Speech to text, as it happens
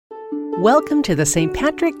Welcome to the St.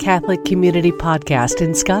 Patrick Catholic Community Podcast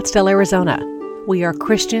in Scottsdale, Arizona. We are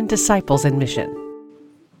Christian disciples in mission.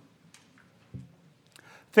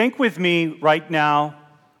 Think with me right now,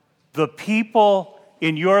 the people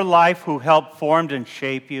in your life who helped form and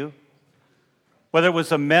shape you. Whether it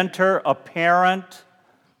was a mentor, a parent,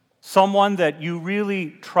 someone that you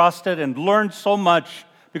really trusted and learned so much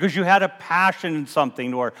because you had a passion in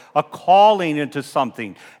something or a calling into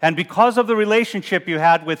something. And because of the relationship you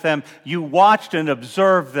had with them, you watched and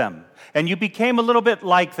observed them. And you became a little bit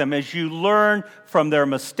like them as you learned from their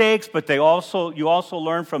mistakes, but you also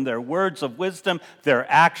learn from their words of wisdom, their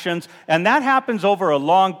actions. And that happens over a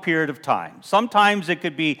long period of time. Sometimes it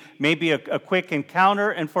could be maybe a quick encounter,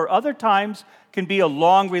 and for other times can be a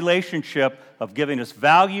long relationship of giving us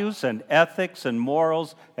values and ethics and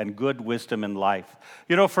morals and good wisdom in life.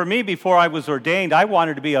 You know, for me, before I was ordained, I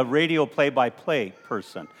wanted to be a radio play-by-play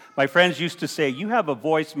person. My friends used to say, "You have a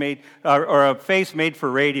voice made, or a face made for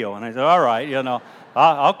radio." And I said, "All right,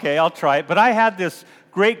 okay, I'll try it." But I had this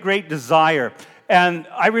great desire. And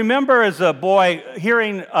I remember as a boy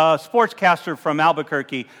hearing a sportscaster from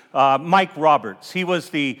Albuquerque, Mike Roberts. He was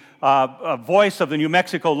the voice of the New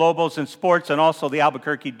Mexico Lobos in sports and also the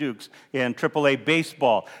Albuquerque Dukes in AAA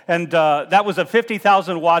baseball. And that was a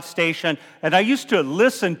 50,000-watt station. And I used to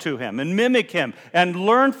listen to him and mimic him and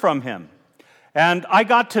learn from him. And I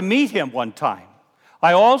got to meet him one time.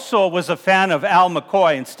 I also was a fan of Al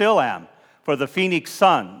McCoy and still am, for the Phoenix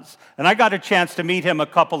Suns. And I got a chance to meet him a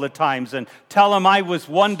couple of times and tell him I was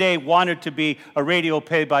one day wanted to be a radio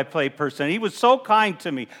play-by-play person. He was so kind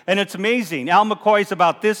to me. And it's amazing. Al McCoy's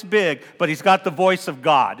about this big, but he's got the voice of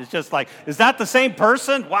God. It's just like, is that the same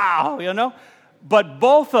person? Wow, But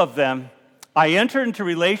both of them, I entered into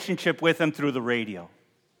relationship with them through the radio.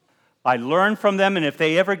 I learned from them, and if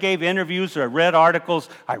they ever gave interviews or read articles,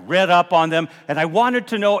 I read up on them, and I wanted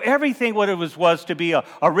to know everything what it was to be a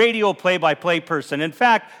radio play-by-play person. In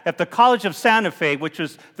fact, at the College of Santa Fe, which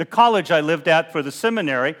was the college I lived at for the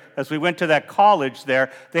seminary, as we went to that college there,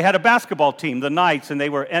 they had a basketball team, the Knights, and they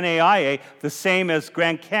were NAIA, the same as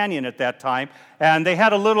Grand Canyon at that time. And they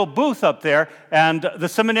had a little booth up there, and the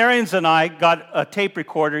seminarians and I got a tape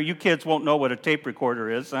recorder. You kids won't know what a tape recorder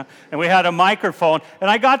is. And we had a microphone, and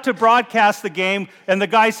I got to broadcast the game, and the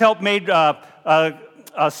guys helped made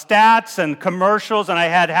stats and commercials, and I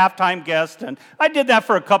had halftime guests, and I did that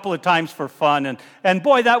for a couple of times for fun. And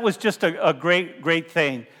boy, that was just a great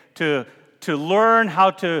thing to learn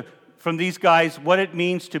from these guys what it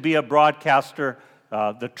means to be a broadcaster,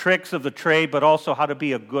 the tricks of the trade, but also how to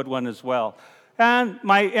be a good one as well. And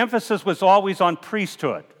my emphasis was always on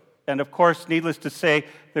priesthood. And of course, needless to say,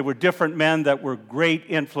 there were different men that were great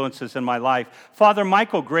influences in my life. Father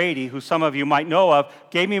Michael Grady, who some of you might know of,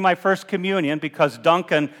 gave me my first communion because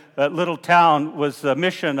Duncan, that little town, was the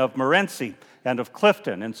mission of Morenci and of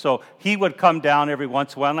Clifton. And so he would come down every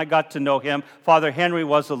once in a while, and I got to know him. Father Henry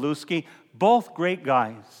Wazalewski, both great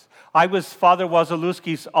guys. I was Father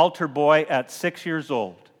Wazalewski's altar boy at 6 years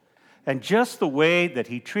old. And just the way that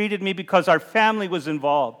he treated me, because our family was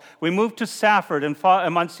involved. We moved to Safford, and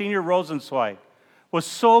Monsignor Rosenzweig was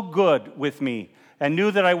so good with me and knew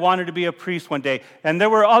that I wanted to be a priest one day. And there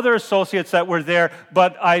were other associates that were there,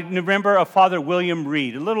 but I remember a Father William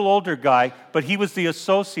Reed, a little older guy, but he was the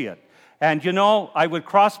associate. And I would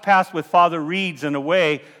cross paths with Father Reeds in a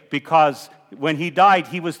way because when he died,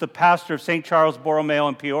 he was the pastor of St. Charles Borromeo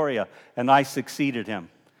in Peoria, and I succeeded him.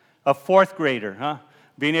 A fourth grader, huh?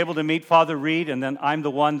 Being able to meet Father Reed, and then I'm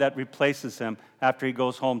the one that replaces him after he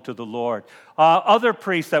goes home to the Lord. Other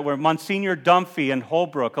priests that were Monsignor Dunphy and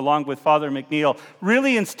Holbrook, along with Father McNeil,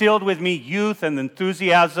 really instilled with me youth and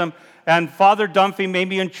enthusiasm. And Father Dunphy made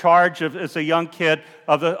me in charge of, as a young kid,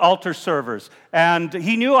 of the altar servers. And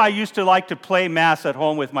he knew I used to like to play Mass at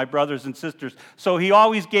home with my brothers and sisters. So he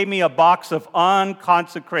always gave me a box of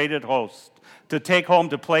unconsecrated hosts to take home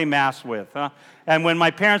to play Mass with. And when my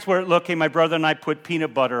parents weren't looking, my brother and I put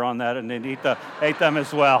peanut butter on that and then ate them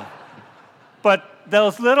as well. But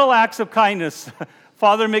those little acts of kindness,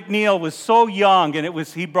 Father McNeil was so young, and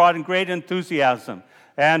he brought in great enthusiasm.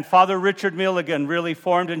 And Father Richard Milligan really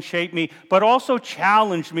formed and shaped me, but also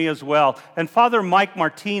challenged me as well. And Father Mike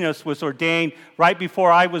Martinez was ordained right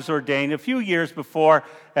before I was ordained, a few years before,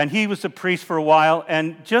 and he was a priest for a while.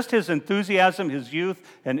 And just his enthusiasm, his youth,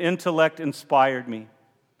 and intellect inspired me.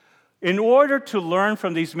 In order to learn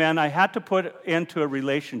from these men, I had to put into a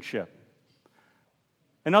relationship.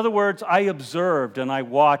 In other words, I observed and I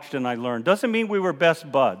watched and I learned. Doesn't mean we were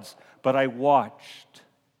best buds, but I watched.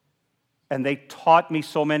 And they taught me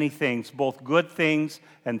so many things, both good things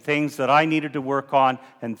and things that I needed to work on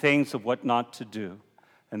and things of what not to do.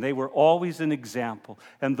 And they were always an example.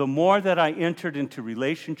 And the more that I entered into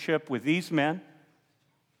relationship with these men,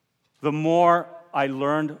 the more I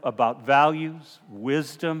learned about values,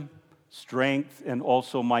 wisdom, strength, and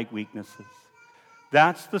also my weaknesses.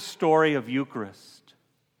 That's the story of Eucharist.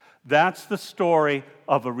 That's the story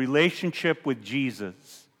of a relationship with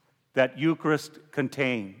Jesus that Eucharist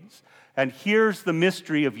contains. And here's the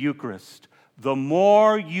mystery of Eucharist. The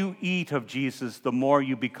more you eat of Jesus, the more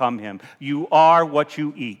you become him. You are what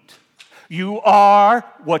you eat. You are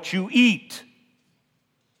what you eat.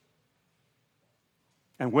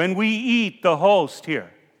 And when we eat the host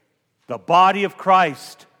here, the body of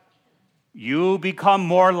Christ, you become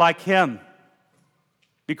more like him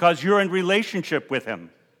because you're in relationship with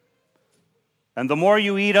him. And the more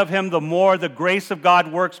you eat of him, the more the grace of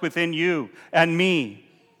God works within you and me.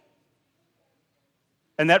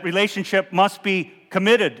 And that relationship must be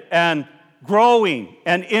committed and growing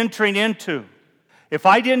and entering into. If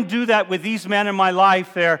I didn't do that with these men in my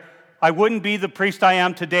life there, I wouldn't be the priest I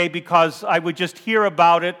am today because I would just hear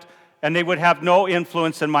about it and they would have no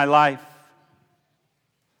influence in my life.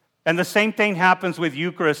 And the same thing happens with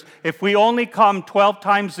Eucharist. If we only come 12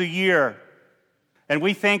 times a year and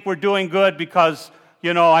we think we're doing good because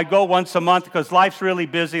I go once a month because life's really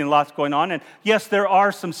busy and lots going on. And yes, there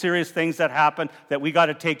are some serious things that happen that we got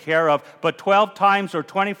to take care of. But 12 times or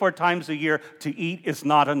 24 times a year to eat is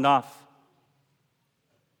not enough.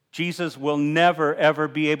 Jesus will never, ever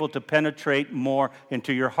be able to penetrate more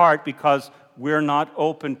into your heart because we're not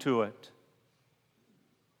open to it.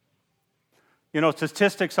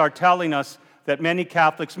 Statistics are telling us that many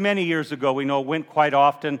Catholics, many years ago, we know, went quite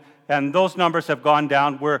often, and those numbers have gone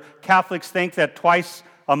down, where Catholics think that twice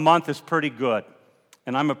a month is pretty good.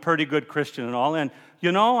 And I'm a pretty good Christian and all, and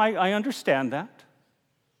I understand that.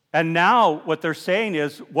 And now what they're saying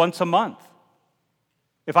is once a month.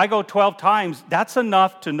 If I go 12 times, that's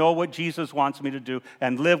enough to know what Jesus wants me to do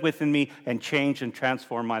and live within me and change and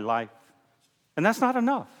transform my life. And that's not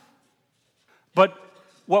enough. But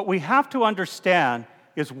what we have to understand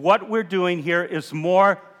is what we're doing here is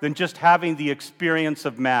more than just having the experience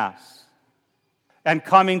of Mass and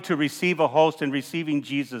coming to receive a host and receiving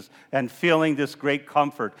Jesus and feeling this great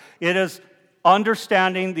comfort. It is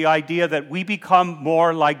understanding the idea that we become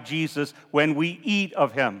more like Jesus when we eat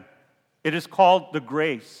of him. It is called the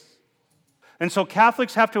grace. And so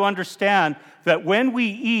Catholics have to understand that when we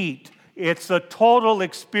eat, it's a total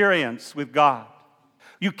experience with God.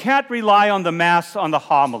 You can't rely on the Mass, on the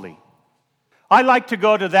homily. I like to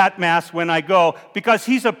go to that Mass when I go because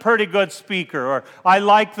he's a pretty good speaker, or I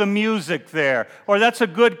like the music there, or that's a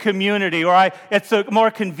good community, or it's a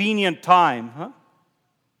more convenient time.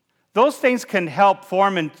 Those things can help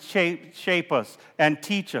form and shape us and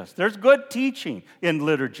teach us. There's good teaching in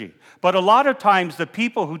liturgy, but a lot of times the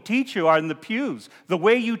people who teach you are in the pews, the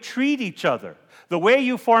way you treat each other, the way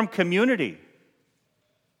you form community.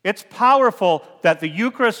 It's powerful that the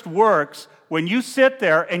Eucharist works when you sit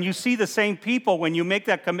there and you see the same people when you make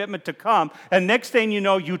that commitment to come, and next thing you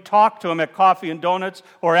know, you talk to them at coffee and donuts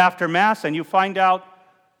or after Mass, and you find out,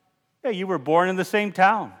 hey, you were born in the same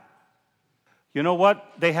town. You know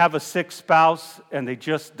what? They have a sick spouse and they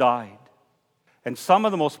just died. And some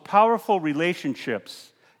of the most powerful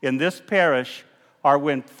relationships in this parish are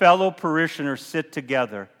when fellow parishioners sit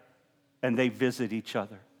together and they visit each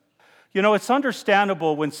other. It's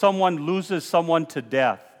understandable when someone loses someone to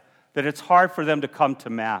death that it's hard for them to come to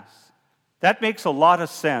Mass. That makes a lot of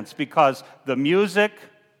sense because the music,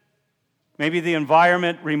 maybe the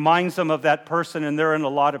environment reminds them of that person and they're in a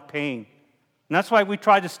lot of pain. And that's why we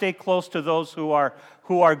try to stay close to those who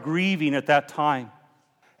are grieving at that time.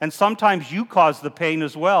 And sometimes you cause the pain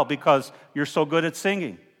as well because you're so good at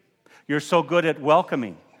singing. You're so good at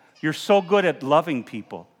welcoming. You're so good at loving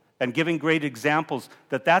people and giving great examples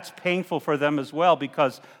that's painful for them as well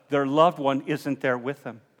because their loved one isn't there with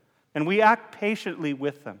them. And we act patiently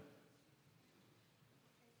with them.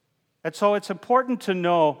 And so it's important to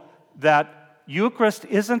know that Eucharist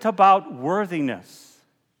isn't about worthiness.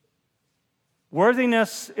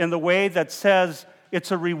 Worthiness in the way that says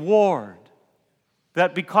it's a reward.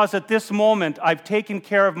 That because at this moment I've taken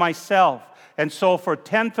care of myself, and so for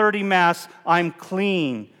 10:30 Mass I'm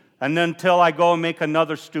clean, and then until I go and make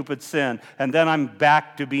another stupid sin, and then I'm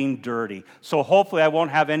back to being dirty. So hopefully I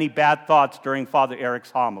won't have any bad thoughts during Father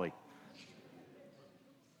Eric's homily.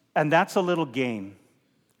 And that's a little game,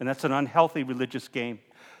 and that's an unhealthy religious game.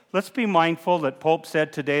 Let's be mindful that Pope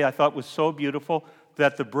said today, I thought was so beautiful,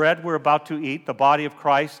 that the bread we're about to eat, the body of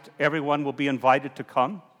Christ, everyone will be invited to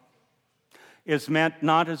come, is meant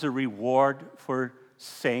not as a reward for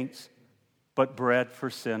saints, but bread for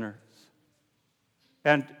sinners.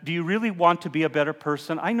 And do you really want to be a better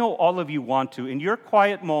person? I know all of you want to. In your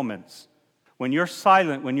quiet moments, when you're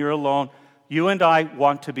silent, when you're alone, you and I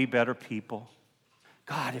want to be better people.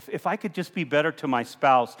 God, if I could just be better to my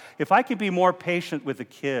spouse, if I could be more patient with the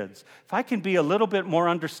kids, if I can be a little bit more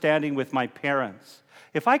understanding with my parents,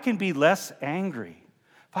 if I can be less angry,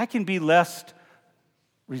 if I can be less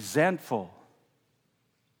resentful,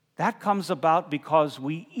 that comes about because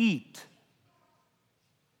we eat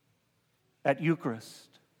at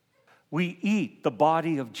Eucharist. We eat the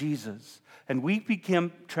body of Jesus, and we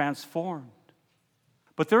become transformed.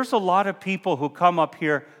 But there's a lot of people who come up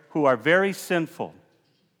here who are very sinful.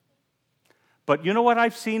 But you know what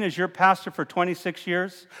I've seen as your pastor for 26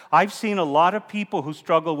 years? I've seen a lot of people who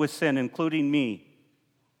struggle with sin, including me,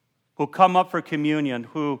 who come up for communion,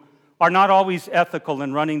 who are not always ethical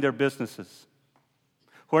in running their businesses,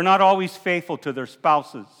 who are not always faithful to their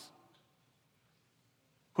spouses,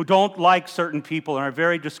 who don't like certain people and are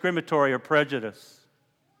very discriminatory or prejudiced,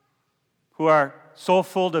 who are so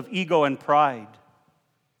full of ego and pride,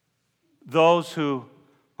 those who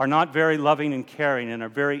are not very loving and caring and are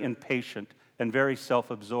very impatient and very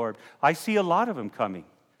self-absorbed. I see a lot of them coming.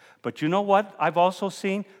 But you know what I've also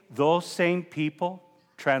seen? Those same people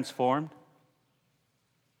transformed.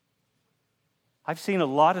 I've seen a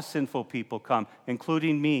lot of sinful people come,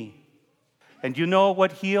 including me. And you know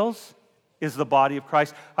what heals? Is the body of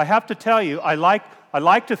Christ. I have to tell you, I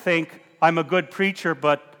like to think I'm a good preacher,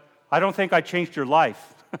 but I don't think I changed your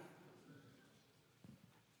life.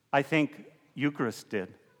 I think Eucharist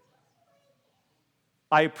did.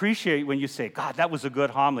 I appreciate when you say, God, that was a good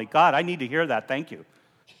homily. God, I need to hear that. Thank you.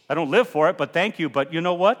 I don't live for it, but thank you. But you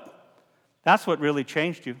know what? That's what really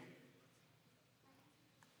changed you.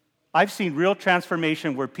 I've seen real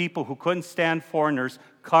transformation where people who couldn't stand foreigners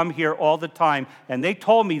come here all the time, and they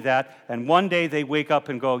told me that, and one day they wake up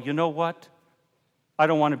and go, you know what? I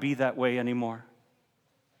don't want to be that way anymore.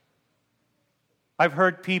 I've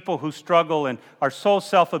heard people who struggle and are so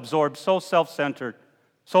self-absorbed, so self-centered,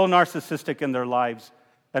 so narcissistic in their lives,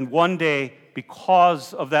 and one day,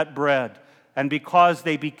 because of that bread, and because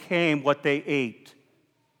they became what they ate,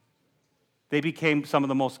 they became some of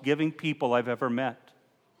the most giving people I've ever met.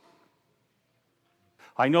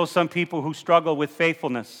 I know some people who struggle with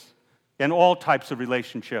faithfulness in all types of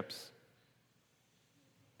relationships.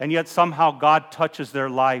 And yet somehow God touches their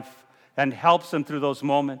life and helps them through those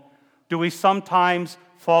moments. Do we sometimes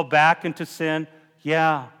fall back into sin?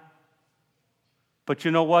 Yeah. But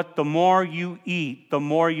you know what? The more you eat, the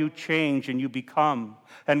more you change and you become.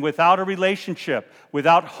 And without a relationship,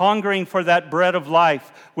 without hungering for that bread of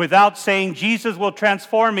life, without saying Jesus will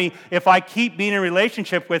transform me if I keep being in a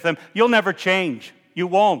relationship with Him, you'll never change. You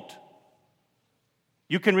won't.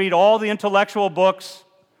 You can read all the intellectual books,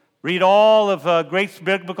 read all of great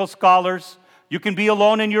biblical scholars. You can be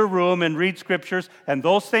alone in your room and read scriptures, and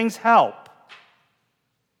those things help.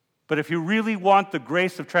 But if you really want the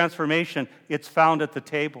grace of transformation, it's found at the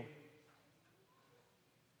table.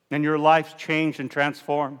 And your life's changed and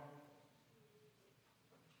transformed.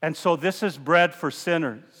 And so this is bread for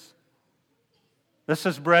sinners. This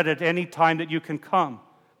is bread at any time that you can come.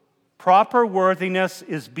 Proper worthiness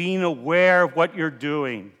is being aware of what you're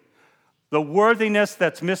doing. The worthiness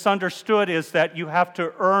that's misunderstood is that you have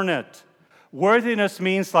to earn it. Worthiness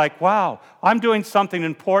means like, wow, I'm doing something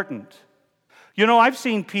important. You know, I've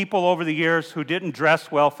seen people over the years who didn't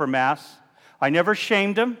dress well for Mass. I never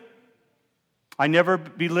shamed them. I never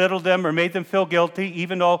belittled them or made them feel guilty,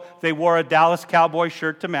 even though they wore a Dallas Cowboy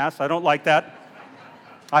shirt to Mass. I don't like that.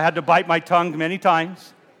 I had to bite my tongue many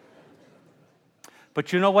times.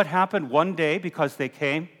 But you know what happened one day because they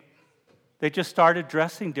came? They just started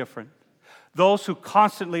dressing different. Those who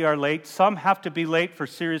constantly are late, some have to be late for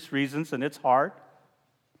serious reasons, and it's hard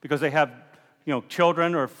because they have,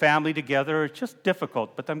 children or family together. It's just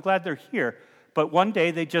difficult, but I'm glad they're here. But one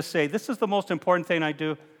day they just say, this is the most important thing I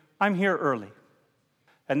do. I'm here early.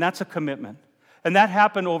 And that's a commitment. And that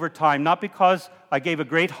happened over time, not because I gave a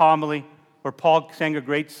great homily or Paul sang a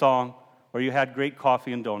great song or you had great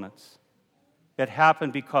coffee and donuts. It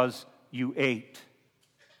happened because you ate.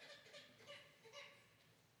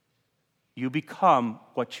 You become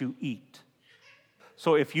what you eat.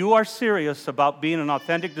 So if you are serious about being an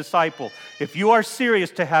authentic disciple, if you are serious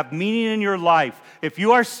to have meaning in your life, if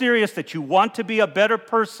you are serious that you want to be a better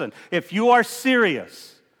person, if you are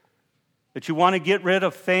serious that you want to get rid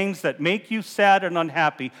of things that make you sad and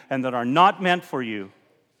unhappy and that are not meant for you,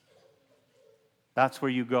 that's where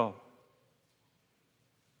you go.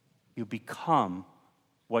 You become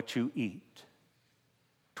what you eat.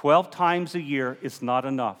 12 times a year is not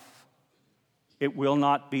enough. It will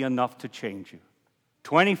not be enough to change you.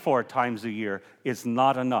 24 times a year is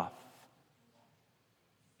not enough.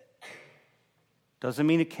 Doesn't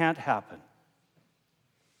mean it can't happen,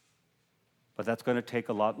 but that's going to take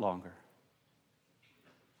a lot longer.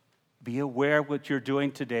 Be aware of what you're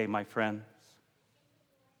doing today, my friends.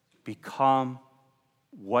 Become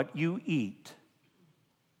what you eat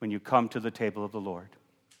when you come to the table of the Lord.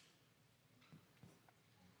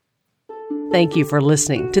 Thank you for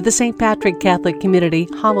listening to the St. Patrick Catholic Community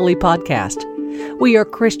Homily Podcast. We are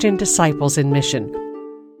Christian disciples in mission,